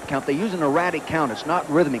snap count. They use an erratic count. It's not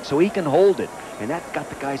rhythmic, so he can hold it. And that got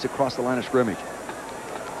the guys across the line of scrimmage.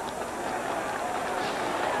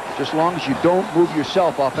 Just as long as you don't move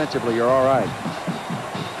yourself offensively, you're all right.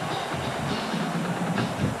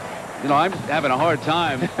 You know, I'm having a hard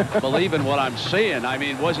time believing what I'm seeing. I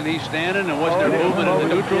mean, wasn't he standing and wasn't there movement in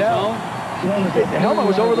the neutral zone? The helmet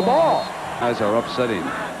was over the ball. Guys are upsetting,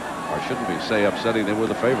 or shouldn't we say upsetting, they were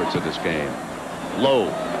the favorites of this game.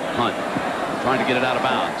 Low, Hunt, trying to get it out of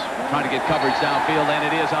bounds. Trying to get coverage downfield, and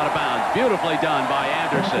it is out of bounds. Beautifully done by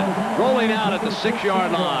Anderson. Rolling out at the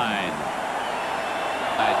 6-yard line.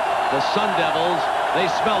 The Sun Devils, they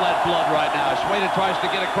smell that blood right now. Sueda tries to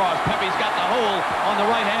get across. Pepe's got the hole on the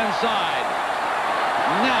right-hand side.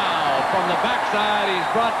 Now, from the backside, he's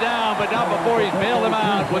brought down, but not before he's bailed him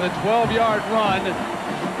out with a 12-yard run.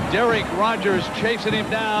 Derek Rogers chasing him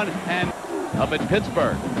down, and up at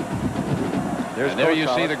Pittsburgh. And there you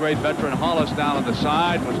see the great veteran Hollis down on the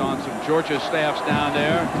side. Was on some Georgia staffs down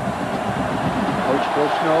there. Coach Phil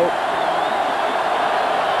Snow.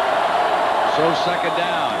 So second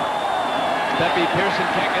down. Pepe Pearson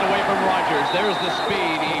can't get away from Rogers. There's the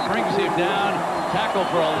speed. He brings him down. Tackle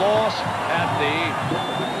for a loss at the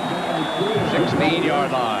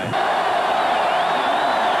 16-yard line.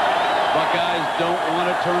 Buckeyes don't want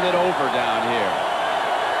to turn it over down here.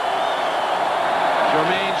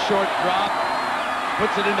 Jermaine short drop.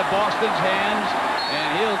 puts it into Boston's hands, and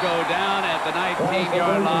he'll go down at the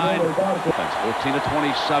 19-yard line. That's 14 of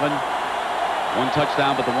 27. One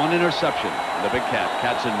touchdown, but the one interception. The big cat,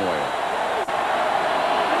 Katzenmoyer.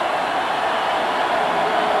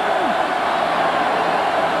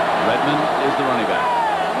 Redmond is the running back.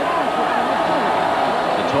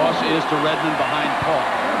 The toss is to Redmond behind Paul.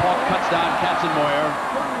 Paul cuts down Katzenmoyer,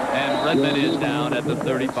 and Redmond is down at the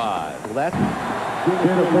 35. Well, that's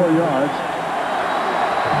 4 yards.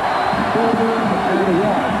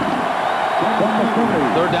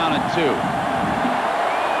 3rd down and 2.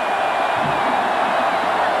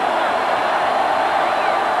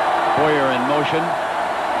 Boyer in motion.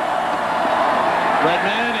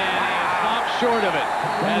 Redmond, and he stopped short of it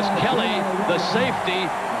as Kelly, the safety,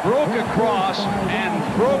 broke across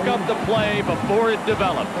and broke up the play before it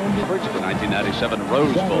developed. The 1997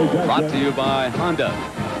 Rose Bowl, brought to you by Honda.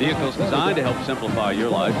 Vehicles designed to help simplify your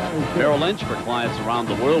life. Merrill Lynch, for clients around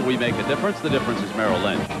the world, we make a difference. The difference is Merrill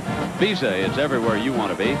Lynch. Visa is everywhere you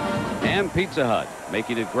want to be. And Pizza Hut,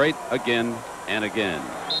 making it great again and again.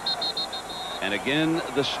 And again,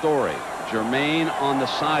 the story. Jermaine on the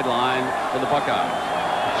sideline for the Buckeyes.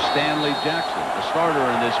 Stanley Jackson, the starter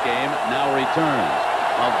in this game, now returns.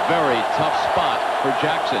 A very tough spot for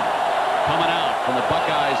Jackson. Coming out from the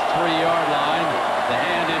Buckeyes' 3-yard line. The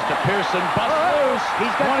hand is to Pearson. Bust loose.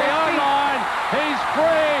 He's got 20-yard line. He's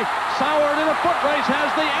free. Soward in the foot race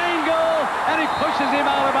has the angle, and he pushes him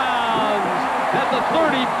out of bounds at the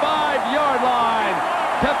 35-yard line.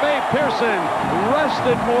 Pepe Pearson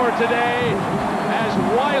rested more today as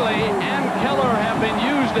Wiley and Keller have been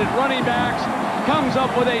used as running backs. Comes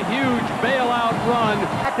up with a huge bailout run.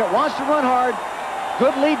 That wants to run hard.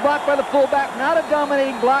 Good lead block by the fullback. Not a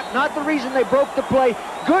dominating block. Not the reason they broke the play.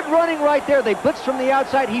 Good running right there. They blitzed from the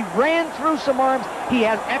outside. He ran through some arms. He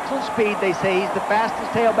has excellent speed. They say he's the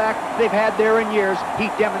fastest tailback they've had there in years. He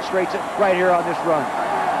demonstrates it right here on this run.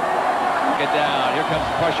 Get down. Here comes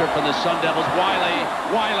pressure from the Sun Devils.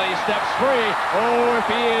 Wiley steps free. Oh, if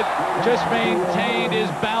he had just maintained his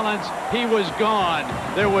balance, he was gone.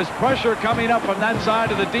 There was pressure coming up from that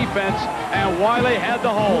side of the defense, and Wiley had the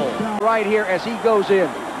hole. Right here as he goes in.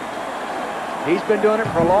 He's been doing it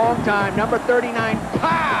for a long time. Number 39,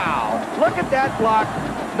 pow! Look at that block.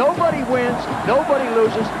 Nobody wins, nobody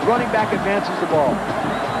loses. Running back advances the ball.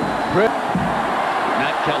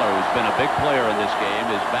 Matt Keller, who's been a big player in this game,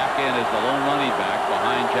 is back in as the lone running back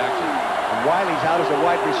behind Jackson. And Wiley's out as a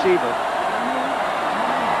wide receiver.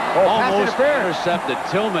 Oh, almost intercepted.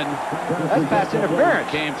 Tillman. That's pass interference.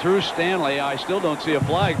 Came through Stanley. I still don't see a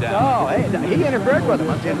flag down. Oh, hey, he interfered with him,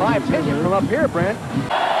 in my opinion, from up here, Brent.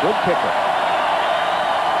 Good kicker.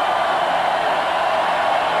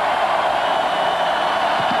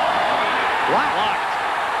 Blocked.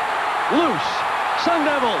 Loose. Sun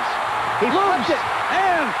Devils. He flipped it.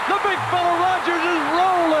 And the big fella Rogers is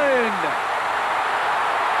rolling.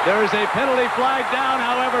 There is a penalty flag down,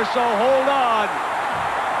 however, so hold on.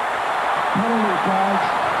 Penalty flag.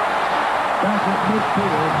 Back at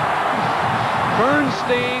midfield.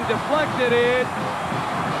 Bernstein deflected it.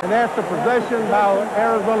 And after possession by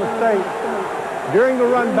Arizona State, during the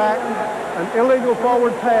run back, an illegal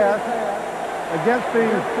forward pass against the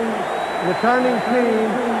returning team,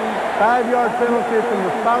 5-yard penalty from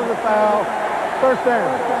the spot of the foul, first down.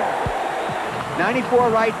 94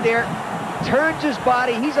 right there, turns his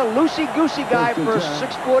body. He's a loosey-goosey guy for a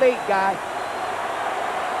 6'8" guy.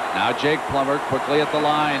 Now Jake Plummer quickly at the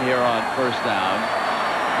line here on first down.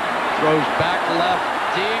 Throws back left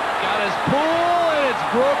deep, got his pull, and it's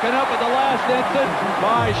broken up at the last instant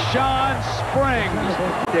by Sean Springs.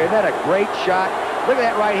 There, that a great shot. Look at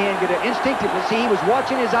that right hand, get it instinctively. See, he was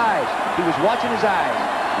watching his eyes. He was watching his eyes.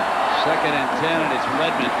 2nd and 10, and it's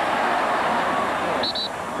Redmond.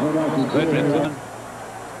 Redmond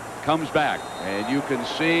comes back, and you can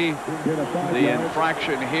see the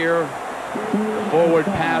infraction here. The forward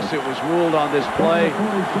pass, it was ruled on this play.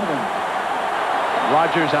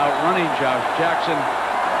 Rogers outrunning Josh Jackson.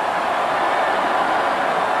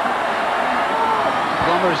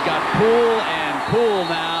 Plummer's got Poole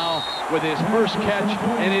now with his first catch,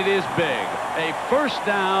 and it is big. A first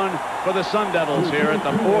down for the Sun Devils here at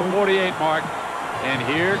the 4:48 mark. And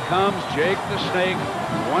here comes Jake the Snake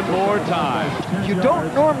one more time. You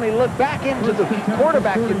don't normally look back into the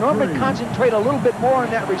quarterback. You normally concentrate a little bit more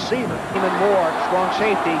on that receiver. Even more, strong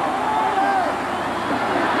safety.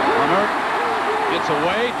 Plummer gets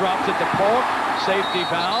away, drops it to Polk, safety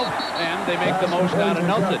valve, and they make the most out of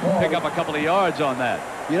nothing. Pick up a couple of yards on that.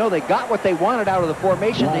 You know, they got what they wanted out of the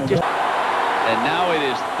formation. They just... And now it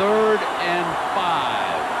is 3rd and 5.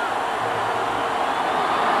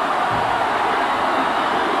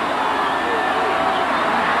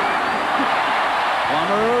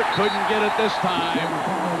 couldn't get it this time.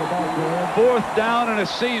 4th down in a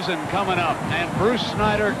season coming up, and Bruce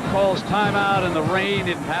Snyder calls timeout in the rain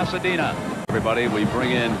in Pasadena. Everybody, we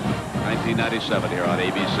bring in 1997 here on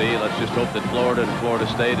ABC. Let's just hope that Florida and Florida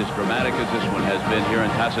State, as dramatic as this one has been here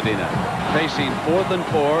in Pasadena, facing 4th and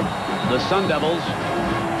 4, the Sun Devils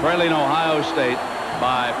trailing Ohio State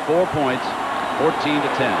by 4 points,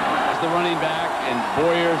 14-10. The running back, and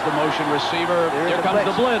Boyer's the motion receiver. Here comes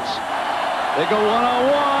the blitz. They go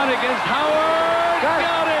one-on-one against Howard.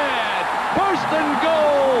 Got it! First and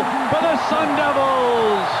goal for the Sun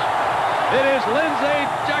Devils. It is Lindsey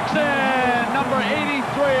Jackson, number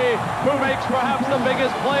 83, who makes perhaps the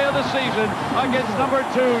biggest play of the season against number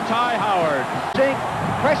 2, Ty Howard.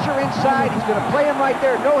 Pressure inside. He's going to play him right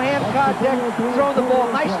there. No hand contact. Throwing the ball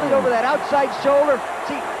nicely over that outside shoulder.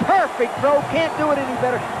 See, perfect throw. Can't do it any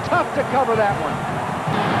better. Tough to cover that one.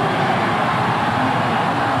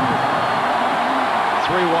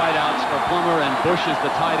 3 wideouts for Plummer, and Bush is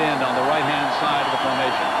the tight end on the right-hand side of the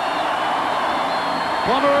formation.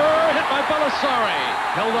 Plummer hit by Belisari.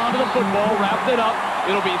 Held onto the football, wrapped it up.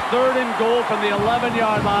 It'll be 3rd and goal from the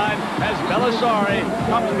 11-yard line as Belisari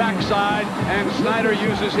comes backside, and Snyder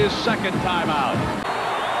uses his 2nd timeout.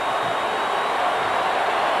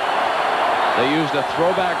 They used a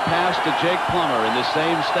throwback pass to Jake Plummer in the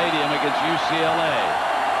same stadium against UCLA.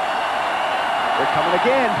 They're coming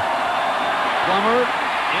again. Plummer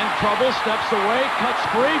in trouble, steps away, cuts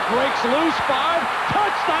free, breaks loose, 5,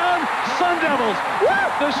 touchdown, Sun Devils. Woo!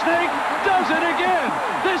 The Snake does it again.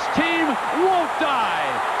 This team won't die.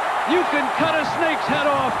 You can cut a snake's head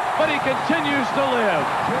off, but he continues to live.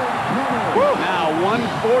 Woo! Now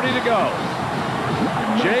 1:40 to go.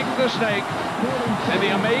 Jake the Snake and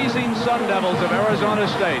the amazing Sun Devils of Arizona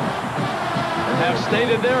State have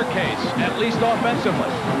stated their case, at least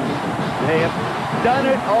offensively. They have done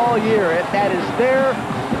it all year. That is their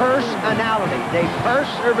personality. They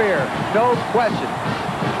persevere, no question.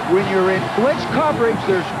 When you're in blitz coverage,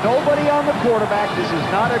 there's nobody on the quarterback. This is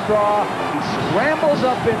not a draw. He scrambles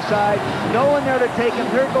up inside, no one there to take him.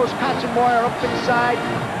 Here goes Katzenmoyer up inside.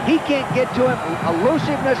 He can't get to him.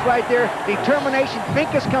 Elusiveness right there. Determination.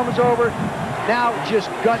 Pincus comes over. Now just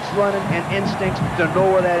guts running and instincts to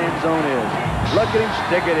know where that end zone is. Look at him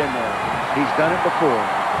stick it in there. He's done it before.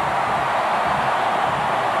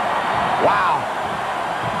 Wow.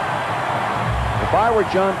 If I were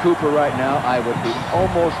John Cooper right now, I would be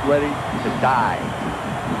almost ready to die.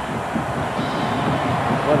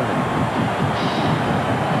 What a minute.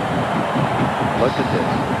 Look at this.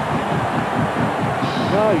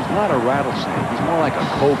 No, he's not a rattlesnake. He's more like a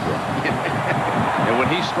cobra. And when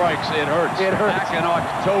he strikes, it hurts. It hurts. Back in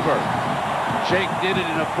October, Jake did it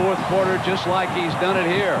in the 4th quarter just like he's done it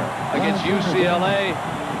here against UCLA.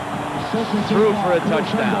 Threw for a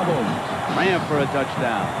touchdown. Ran for a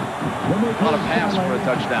touchdown. Caught a pass for a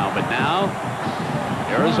touchdown. But now,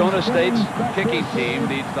 Arizona State's kicking team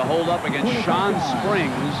needs to hold up against Sean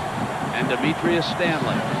Springs and Demetrius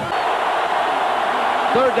Stanley.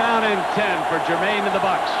 3rd down and 10 for Jermaine and the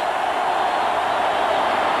Bucks.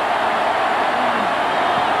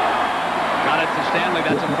 Got it to Stanley.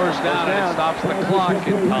 That's a 1st down, and it stops the clock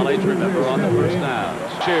in college, remember, on the 1st down.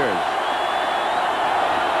 Cheers.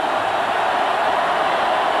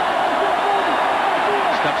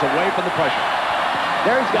 Steps away from the pressure.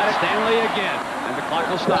 There he's got it. Stanley again, and the clock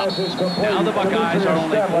will stop. Now the Buckeyes are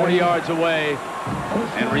only 40 yards away.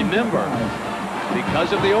 And remember,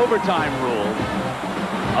 because of the overtime rule,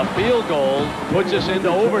 a field goal puts us into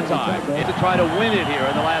overtime. To try to win it here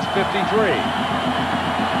in the last 53.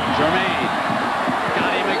 Jermaine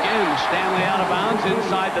got him again. Stanley out of bounds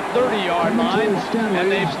inside the 30-yard line,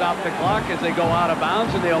 and they've stopped the clock as they go out of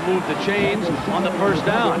bounds, and they'll move the chains on the 1st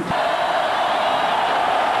down.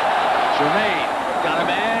 Jermaine got a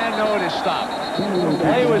man. No, it is stopped.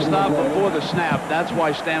 Play was stopped before the snap. That's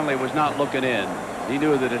why Stanley was not looking in. He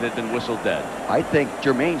knew that it had been whistled dead. I think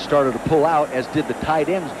Jermaine started to pull out, as did the tight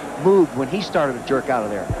ends, moved when he started to jerk out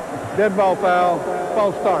of there. Dead ball foul,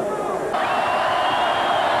 false start.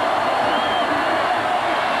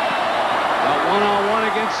 One-on-one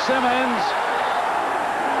against Simmons.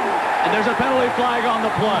 And there's a penalty flag on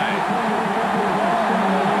the play.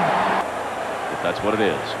 If that's what it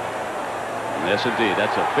is. Yes, indeed.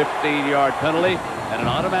 That's a 15-yard penalty and an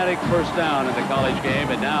automatic 1st down in the college game.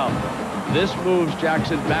 And now this moves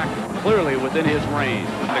Jackson back clearly within his range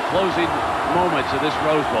in the closing moments of this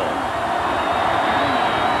Rose Bowl.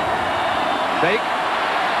 Fake.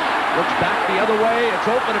 Looks back the other way. It's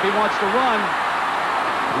open if he wants to run.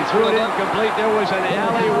 He threw it incomplete. There was an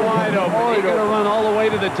alley wide open. He could have run all the way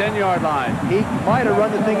to the 10-yard line. He might have run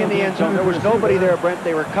the thing in the end zone. There was nobody there, Brent.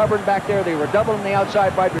 They were covered back there. They were doubling the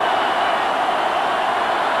outside wide. Coming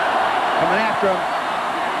after him.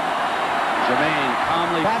 Jermaine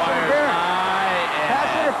calmly fires high. Pass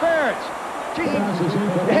interference. Gee,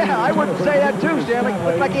 yeah, I wouldn't say that too, Stanley.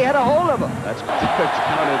 Looked like he had a hold of him. That's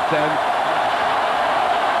counted 10.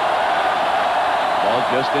 Ball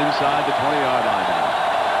just inside the 20-yard line now.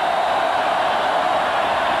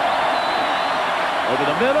 Over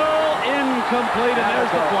the middle, incomplete, and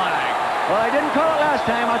there's the flag. Well, I didn't call it last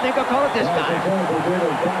time. I think I'll call it this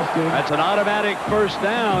time. That's an automatic first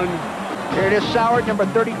down. Here it is, Soward, number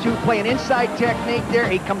 32, playing inside technique there.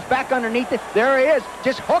 He comes back underneath it. There he is.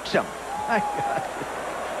 Just hooks him. My God.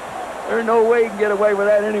 There's no way you can get away with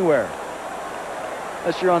that anywhere.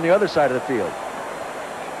 Unless you're on the other side of the field.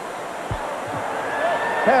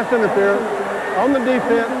 Pass interference on the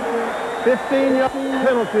defense. 15-yard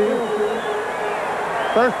penalty.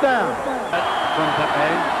 First down. From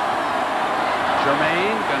Pepe.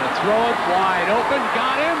 Jermaine going to throw it wide open.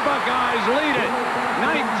 Got him. Buckeyes lead it.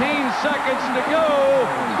 19 seconds to go.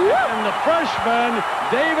 And the freshman,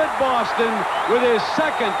 David Boston, with his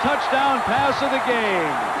second touchdown pass of the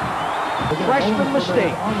game. Freshman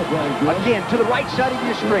mistake. Again, to the right side of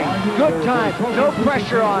your screen. Good time. No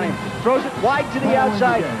pressure on him. Throws it wide to the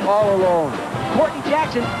outside, all alone. Courtney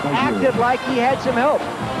Jackson acted like he had some help.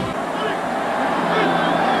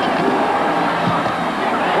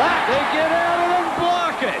 They get out and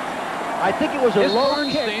block it. I think it was a low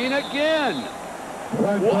Bernstein again.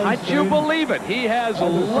 Would you believe it? He has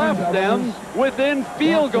left them within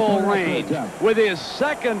field goal range with his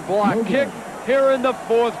second block kick here in the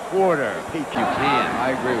fourth quarter. You can.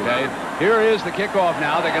 I agree with you. Here is the kickoff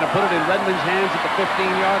now. They're going to put it in Redmond's hands at the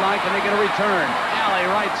 15-yard line. Can they get a return? Alley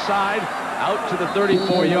right side out to the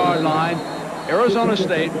 34-yard line. Arizona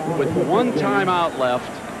State with one timeout left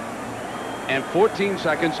and 14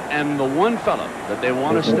 seconds, and the one fella that they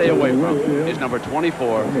want to stay away from is number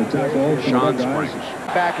 24, Sean Springs.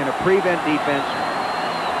 Back in a prevent defense.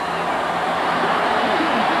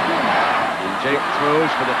 And Jake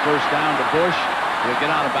throws for the first down to Bush. He'll get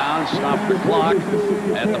out of bounds, stop the clock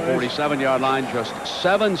at the 47-yard line. Just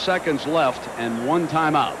 7 seconds left and one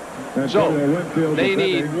timeout. So they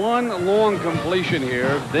need one long completion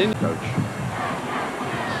here. Then coach.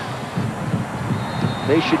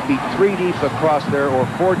 They should be 3 deep across there or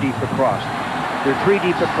 4 deep across. They're 3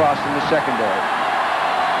 deep across in the secondary.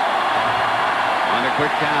 On a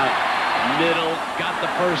quick count. Middle got the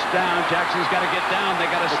first down. Jackson's got to get down. They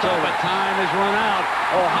got to stop it. Time has run out.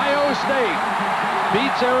 Ohio State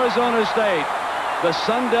beats Arizona State. The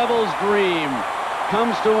Sun Devils' dream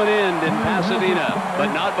comes to an end in Pasadena,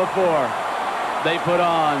 but not before they put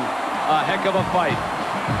on a heck of a fight.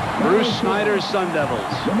 Bruce Snyder's Sun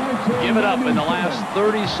Devils give it up in the last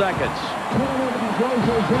 30 seconds.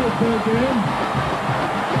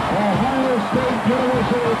 Ohio State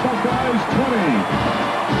University Buckeyes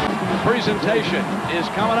 20. Presentation is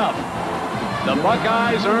coming up. The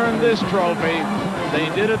Buckeyes earned this trophy. They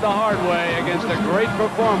did it the hard way against a great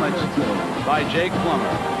performance by Jake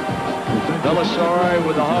Plummer. Belisari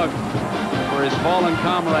with a hug for his fallen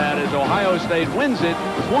comrade as Ohio State wins it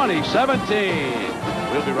 20-17.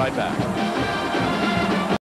 We'll be right back.